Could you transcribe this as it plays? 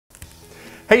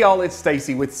Hey y'all, it's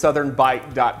Stacy with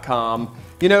SouthernBite.com.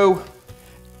 You know,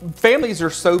 families are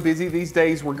so busy these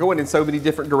days. We're going in so many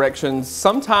different directions.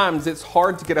 Sometimes it's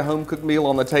hard to get a home-cooked meal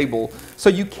on the table. So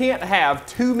you can't have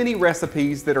too many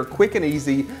recipes that are quick and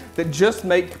easy that just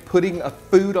make putting a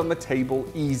food on the table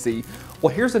easy.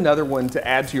 Well, here's another one to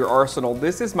add to your arsenal.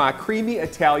 This is my Creamy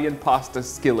Italian Pasta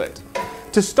Skillet.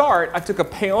 To start, I took a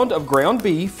pound of ground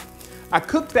beef. I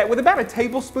cooked that with about a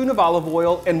tablespoon of olive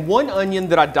oil and 1 onion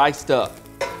that I diced up.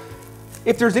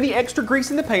 If there's any extra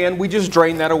grease in the pan, we just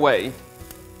drain that away.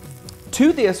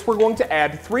 To this, we're going to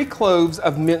add 3 cloves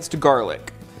of minced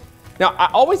garlic. Now, I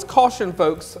always caution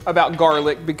folks about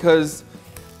garlic because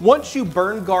once you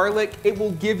burn garlic, it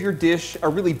will give your dish a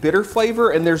really bitter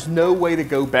flavor and there's no way to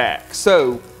go back.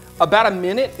 So, about a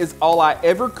minute is all I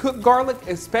ever cook garlic,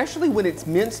 especially when it's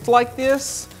minced like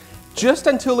this, just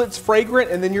until it's fragrant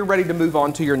and then you're ready to move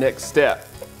on to your next step.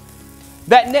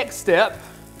 That next step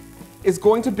is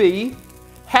going to be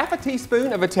half a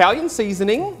teaspoon of Italian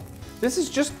seasoning. This is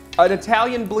just an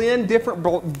Italian blend.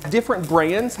 Different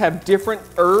brands have different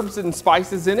herbs and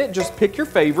spices in it. Just pick your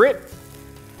favorite.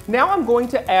 Now I'm going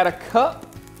to add a cup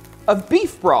of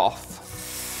beef broth.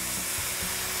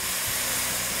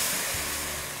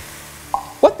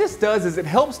 What this does is it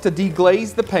helps to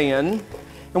deglaze the pan,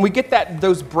 and we get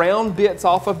those brown bits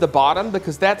off of the bottom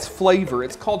because that's flavor.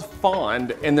 It's called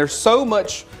fond, and there's so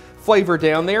much flavor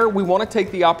down there, we want to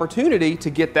take the opportunity to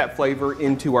get that flavor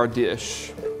into our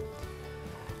dish.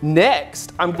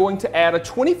 Next, I'm going to add a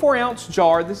 24-ounce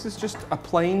jar. This is just a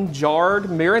plain jarred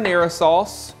marinara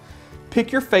sauce.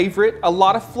 Pick your favorite. A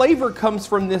lot of flavor comes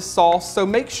from this sauce, so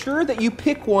make sure that you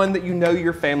pick one that you know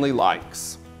your family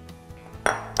likes.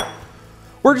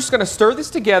 We're just going to stir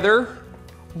this together,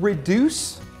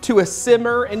 reduce to a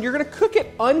simmer, and you're going to cook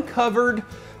it uncovered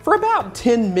for about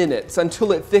 10 minutes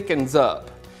until it thickens up.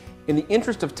 In the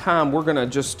interest of time, we're going to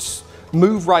just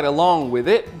move right along with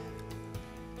it.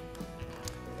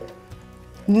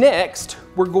 Next,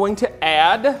 we're going to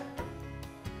add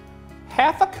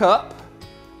half a cup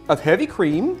of heavy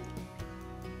cream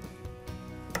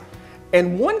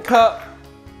and 1 cup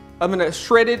of a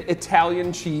shredded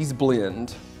Italian cheese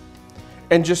blend,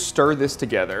 and just stir this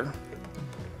together.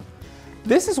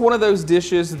 This is one of those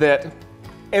dishes that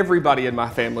everybody in my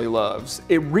family loves.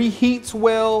 It reheats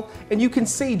well, and you can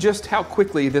see just how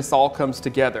quickly this all comes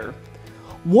together.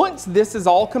 Once this is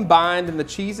all combined and the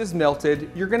cheese is melted,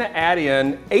 you're gonna add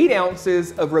in 8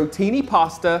 ounces of rotini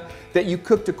pasta that you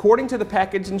cooked according to the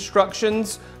package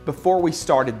instructions before we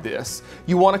started this.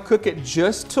 You wanna cook it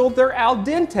just till they're al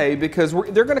dente because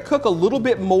they're gonna cook a little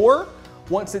bit more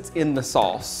once it's in the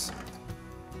sauce.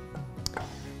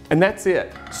 And that's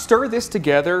it. Stir this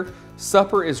together.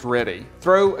 Supper is ready.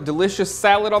 Throw a delicious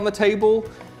salad on the table,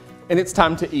 and it's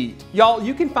time to eat. Y'all,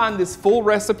 you can find this full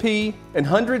recipe and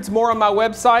hundreds more on my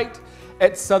website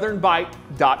at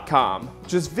SouthernBite.com.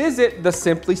 Just visit the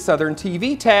Simply Southern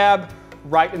TV tab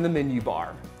right in the menu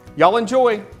bar. Y'all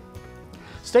enjoy.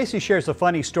 Stacy shares a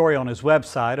funny story on his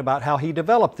website about how he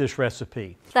developed this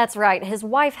recipe. That's right. His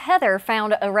wife Heather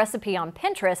found a recipe on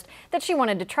Pinterest that she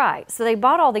wanted to try, so they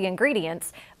bought all the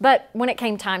ingredients, but when it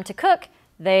came time to cook,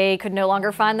 they could no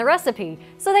longer find the recipe,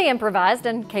 so they improvised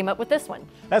and came up with this one.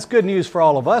 That's good news for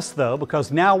all of us though,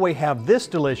 because now we have this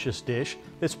delicious dish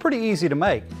that's pretty easy to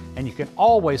make, and you can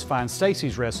always find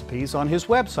Stacy's recipes on his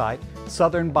website,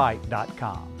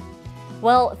 SouthernBite.com.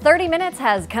 Well, 30 minutes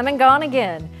has come and gone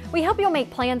again. We hope you'll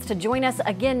make plans to join us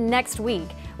again next week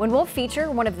when we'll feature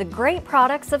one of the great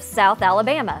products of South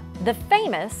Alabama, the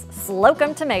famous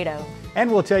Slocum tomato. And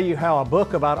we'll tell you how a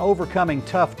book about overcoming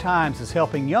tough times is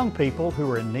helping young people who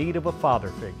are in need of a father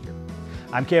figure.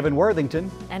 I'm Kevin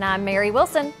Worthington. And I'm Mary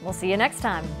Wilson. We'll see you next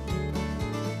time.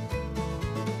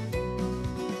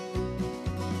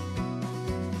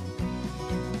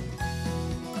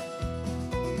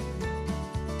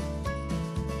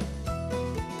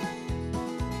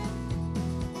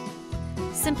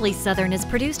 Simply Southern is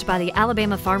produced by the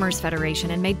Alabama Farmers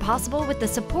Federation and made possible with the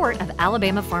support of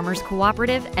Alabama Farmers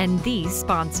Cooperative and these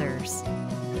sponsors.